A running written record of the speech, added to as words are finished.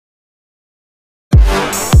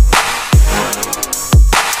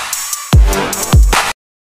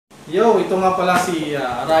Yo, ito nga pala si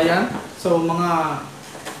Ryan. So mga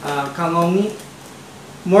kangongi,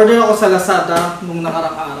 order ako sa Lazada nung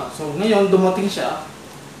nakarang araw. So ngayon dumating siya.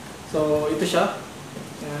 So ito siya.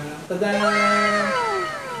 Tada!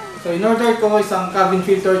 So in-order ko isang cabin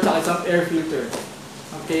filter at isang air filter.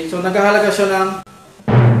 Okay, so naghahalaga siya ng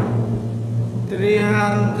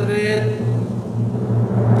 335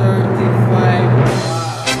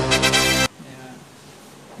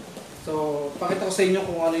 pakita ko sa inyo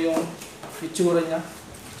kung ano yung itsura niya.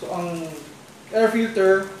 So ang air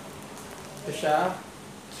filter, ito siya.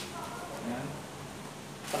 Ayan.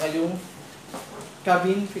 Saka yung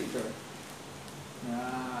cabin filter.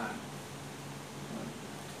 Ayan.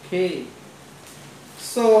 Okay.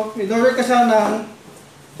 So, in-order ka siya ng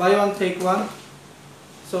buy one take one.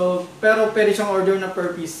 So, pero pwede siyang order na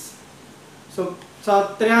per piece. So,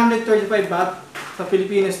 sa 335 baht, sa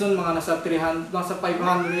Pilipinas nun, mga nasa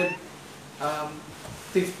 550.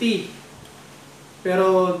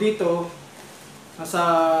 Pero dito nasa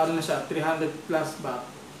ano na siya, 300 plus baht.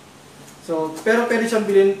 So pero pwede siyang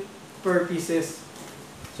bilhin per pieces.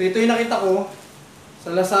 So ito yung nakita ko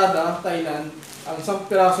sa Lazada, Thailand. Ang isang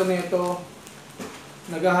piraso nito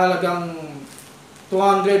naghahalagang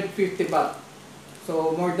 250 baht.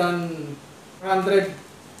 So more than 100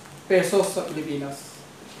 pesos sa Pilipinas.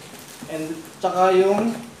 And tsaka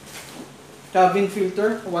yung cabin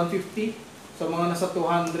filter 150. So mga nasa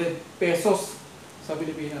 200 pesos sa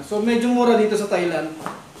Pilipinas. So medyo mura dito sa Thailand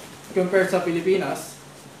compared sa Pilipinas.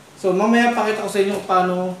 So mamaya pakita ko sa inyo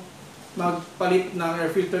paano magpalit ng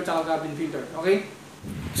air filter at cabin filter. Okay?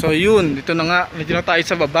 So yun, dito na nga, medyo na tayo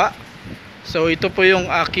sa baba. So ito po yung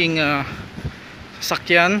aking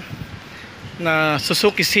sasakyan na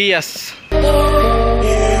Suzuki Ciaz.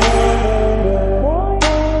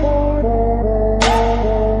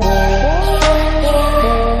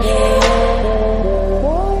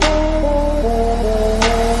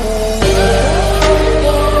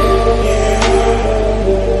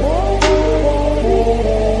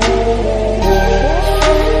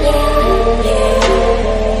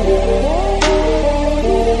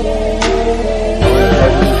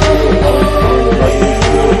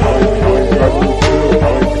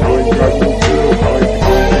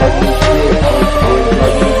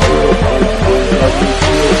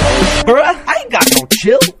 Bruh, I ain't got no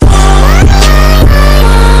chill.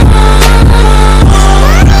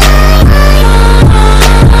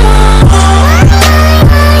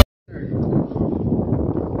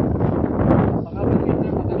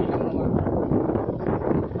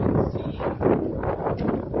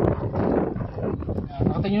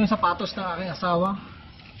 Nakatingin yung sapatos ng aking asawa.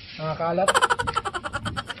 Nakakalat.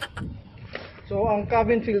 So ang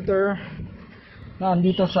cabin filter na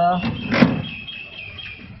andito sa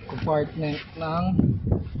compartment ng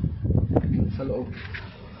sa loob.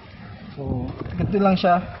 So ganito lang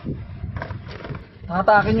siya.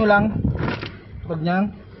 Nakatakin nyo lang tulad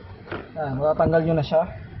nyan. Matatanggal nyo na siya.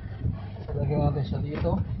 So lagyan natin siya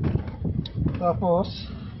dito.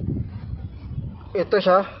 Tapos ito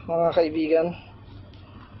siya mga kaibigan.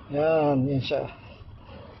 Yan siya.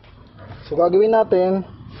 So gagawin natin,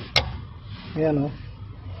 ayan o,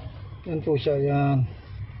 yan po siya, yan.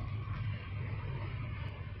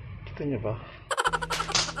 Kita nyo ba?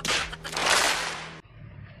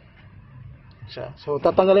 Siya. So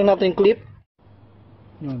tatanggalin natin yung clip.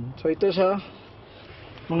 Yan. So ito siya,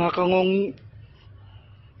 mga kangongi.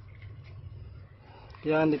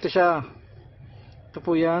 Yan, dito siya. Ito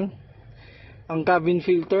po yan, ang cabin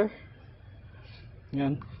filter.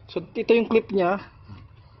 Yan. So ito yung clip niya,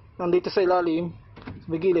 nandito sa ilalim,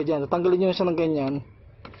 sa gilid dyan. Tatanggalin nyo siya ng ganyan.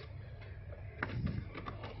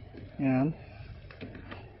 Yan.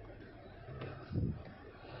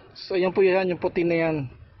 So yan po yan, yung puti na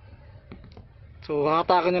yan. So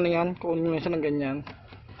hatakan nyo na yan, kunin nyo siya ng ganyan.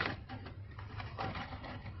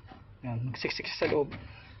 Yan, magsiksik siya sa loob.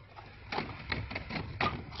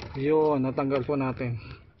 Yun, natanggal po natin.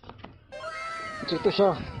 So ito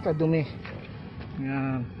siya, kadumi.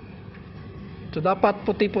 Yan. So dapat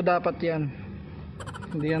puti po dapat yan.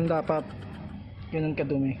 Hindi yan dapat yun ang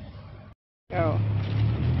kadumi.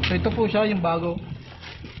 So ito po siya yung bago.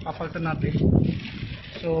 Papalitan natin.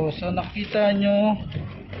 So sa nakita nyo,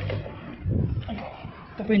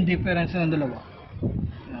 ito po yung difference ng dalawa.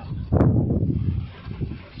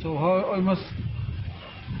 So almost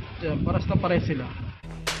yan, paras na pares sila.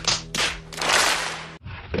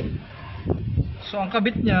 So ang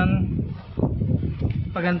kabit niyan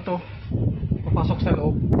paganto, papasok sa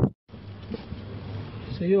loob.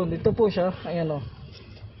 So yun, dito po siya, ayan o.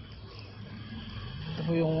 Ito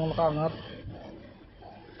po yung nakaangat.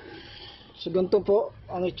 So ganito po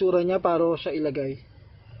ang itsura niya para siya ilagay.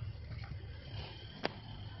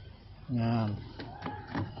 Yan.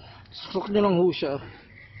 Susok nyo lang ho siya.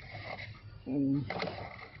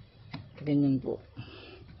 Ganyan po.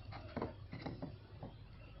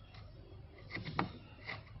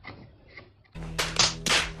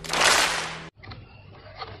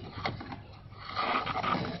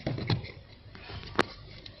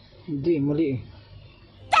 Hindi, mali eh.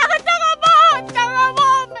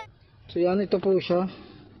 So yan, ito po siya.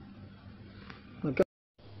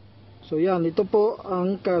 So yan, ito po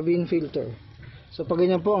ang cabin filter. So pag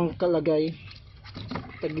ganyan po ang kalagay,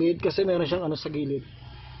 tagilid kasi meron siyang ano sa gilid.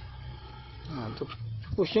 So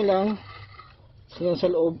push nyo lang. Yan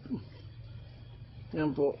sa loob.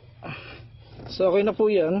 Yan po. So okay na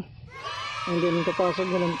po yan. And then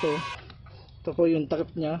kapasok nyo lang to. Ito po yung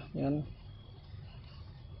takip nya. Yan.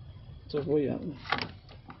 So po yan.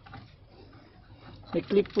 May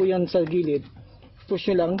clip po yan sa gilid.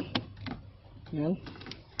 Push nyo lang. Yan.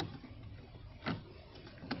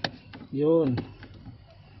 Yun.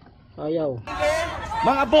 Ayaw.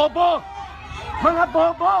 Mga bobo! Mga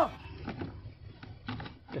bobo!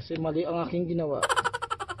 Kasi mali ang aking ginawa.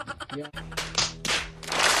 Yan.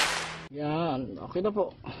 Yan. Okay na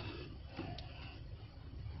po.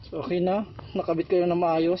 So okay na. Nakabit kayo na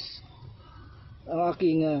maayos ang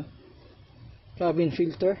aking cabin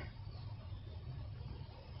filter.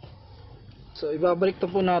 So ibabalik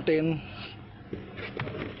to po natin.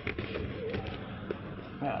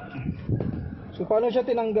 Yan. So paano siya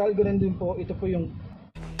tinanggal? Ganun din po. Ito po yung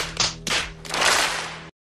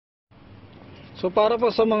so para po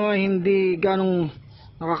sa mga hindi ganong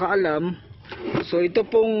nakakaalam, so ito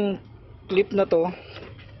pong clip na to,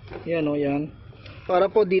 yan o, yan, para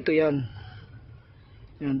po dito yan,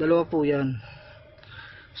 yan, dalawa po yan.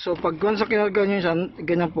 So pag sa kinarga nyo yan,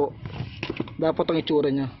 ganyan po dapat ang itsura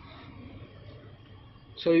nya.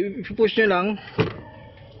 So i-push nyo lang.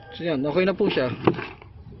 So yan, okay na po siya.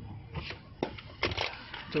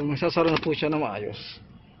 So masasara na po siya na maayos.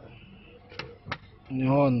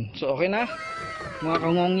 Yun. So okay na mga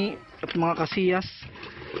kangongi at mga kasiyas.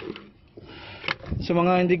 Sa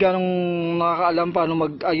mga hindi ganong nakakaalam paano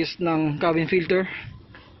mag-ayos ng cabin filter,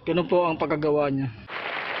 ganun po ang pagkagawa niya.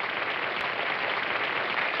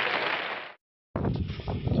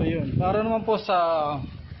 So yun, para naman po sa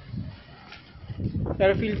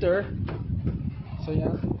air filter. So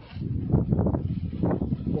yan,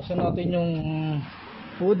 buksan natin yung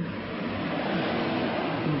hood.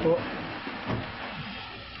 Yun po.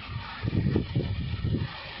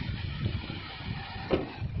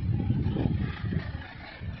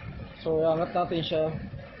 So angat natin siya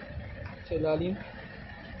sa ilalim.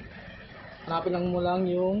 Hanapin lang mo lang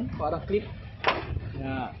yung parang clip.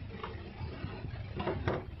 Yan.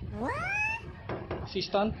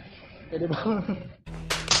 Assistant. Pwede ba?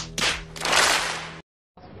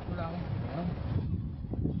 Lang.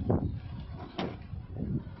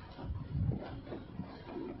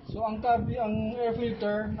 So ang air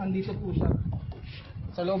filter andito po siya.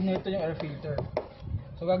 Sa loob nito yung air filter.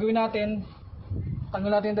 So gagawin natin, tanggal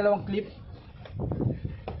natin yung dalawang clip.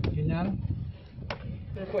 Ganyan.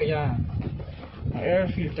 Ito po, yan. Ang air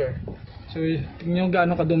filter. So, tingnan nyo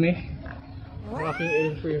gaano kadumi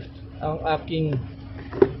ang aking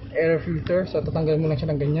air filter. So, tatanggal mo lang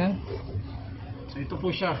siya ng ganyan. So, ito po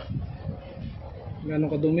siya. Gaano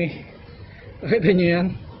kadumi. Nakita nyo yan?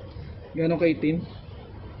 Gaano kaitim.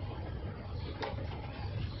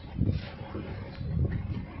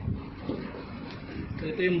 So,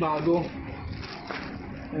 ito yung bago.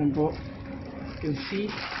 Ayan po, you can see.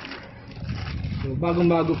 So bagong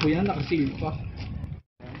bago po yan, nakaseal pa.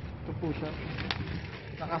 Ito po siya,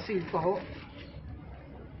 nakaseal pa ho.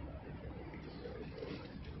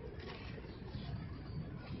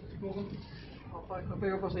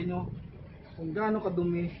 Papaya ko sa inyo kung gaano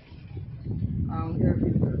kadumi ang air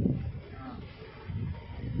filter.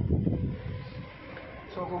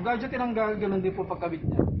 So kung gadget tinanggal, ganun din po pagkabit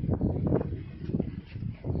niya.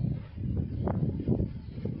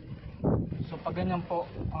 Pag ganyan po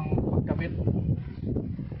ang pagkabit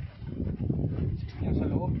yan sa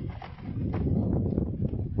loob.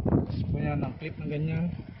 Tapos po yan ang clip ng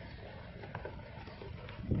ganyan.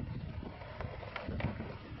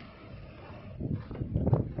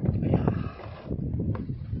 Ayan.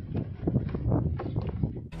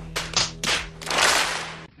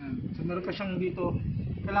 Ayan. So meron pa siyang dito.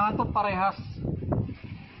 Kailangan po parehas.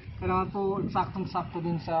 Kailangan po saktong-sakto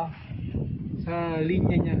din sa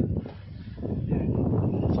linya niya.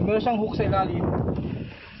 So meron siyang hook sa ilalim.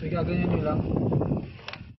 So gaganyan nyo lang.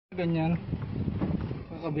 Ganyan.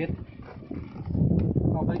 Kakabit.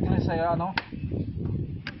 Babalik nyo lang sa ano.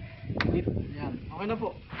 Clip. Yan. Okay na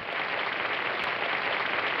po.